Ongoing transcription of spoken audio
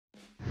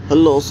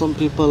Hello, some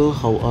people,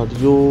 how are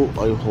you?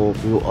 I hope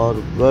you are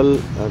well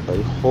and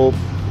I hope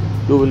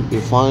you will be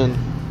fine.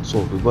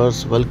 So,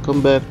 viewers,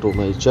 welcome back to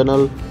my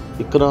channel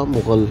Ekraw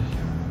Mughal.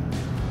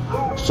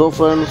 So,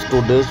 friends,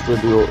 today's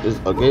video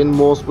is again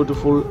most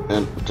beautiful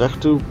and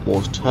attractive,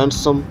 most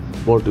handsome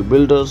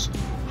bodybuilders,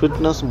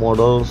 fitness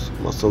models,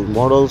 muscle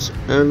models,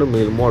 and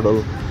male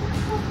model.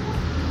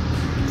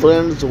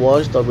 Friends,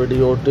 watch the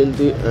video till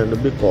the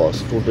end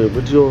because today's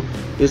video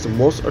is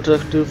most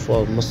attractive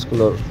for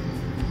muscular.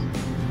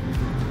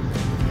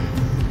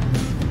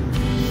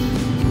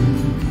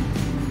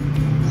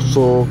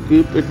 So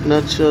keep it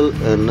natural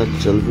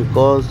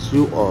because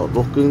you are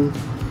rocking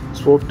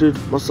spotted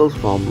muscles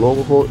from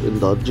long haul in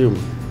the gym.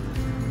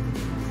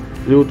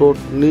 You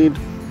don't need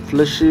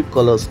flashy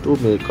colors to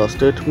make a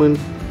statement.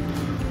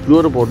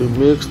 Your body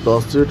makes the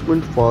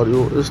statement for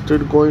you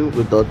instead going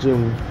with the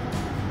gym.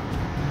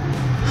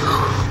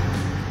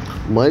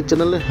 My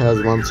channel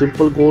has one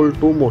simple goal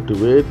to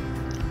motivate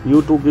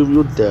you to give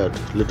you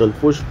that little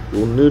push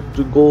you need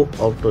to go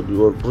after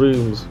your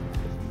dreams.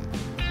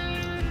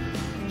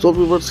 So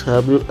viewers,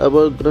 have you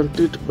ever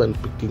grunted when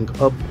picking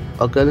up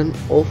a gallon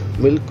of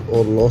milk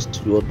or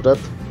lost your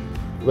breath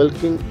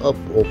walking up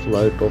a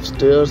flight of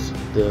stairs?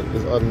 There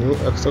is a new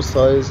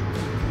exercise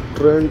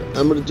trend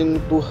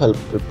emerging to help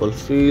people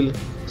feel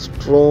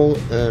strong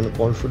and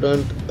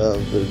confident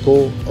as they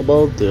go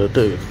about their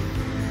day.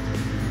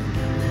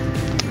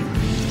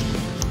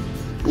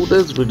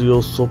 Today's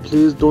video, so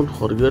please don't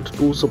forget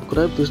to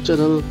subscribe this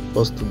channel,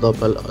 press the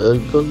bell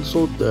icon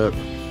so that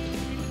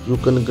you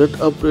can get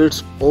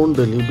updates on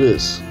daily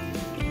basis.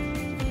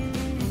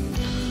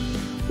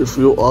 If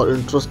you are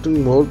interested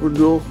in more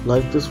video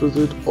like this,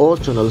 visit our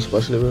channel,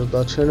 especially with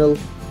the channel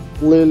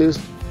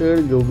playlist. Here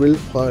you will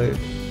find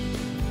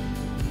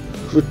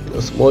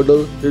fitness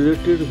model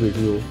related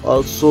video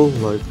also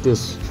like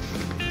this.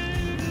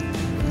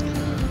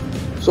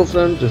 So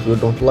friends, if you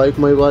don't like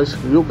my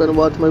voice, you can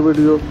watch my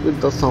video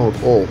with the sound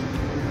off.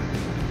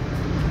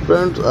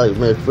 Friends, I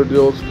make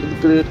videos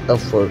with great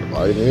effort.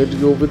 I need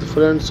you with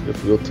friends.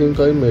 If you think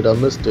I made a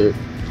mistake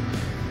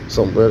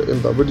somewhere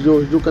in the video,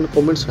 you can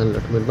comment and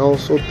let me know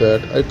so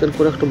that I can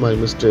correct my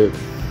mistake.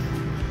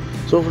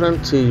 So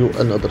friends, see you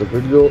another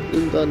video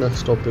in the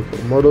next topic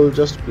or model.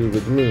 Just be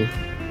with me.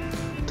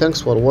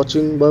 Thanks for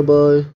watching. Bye bye.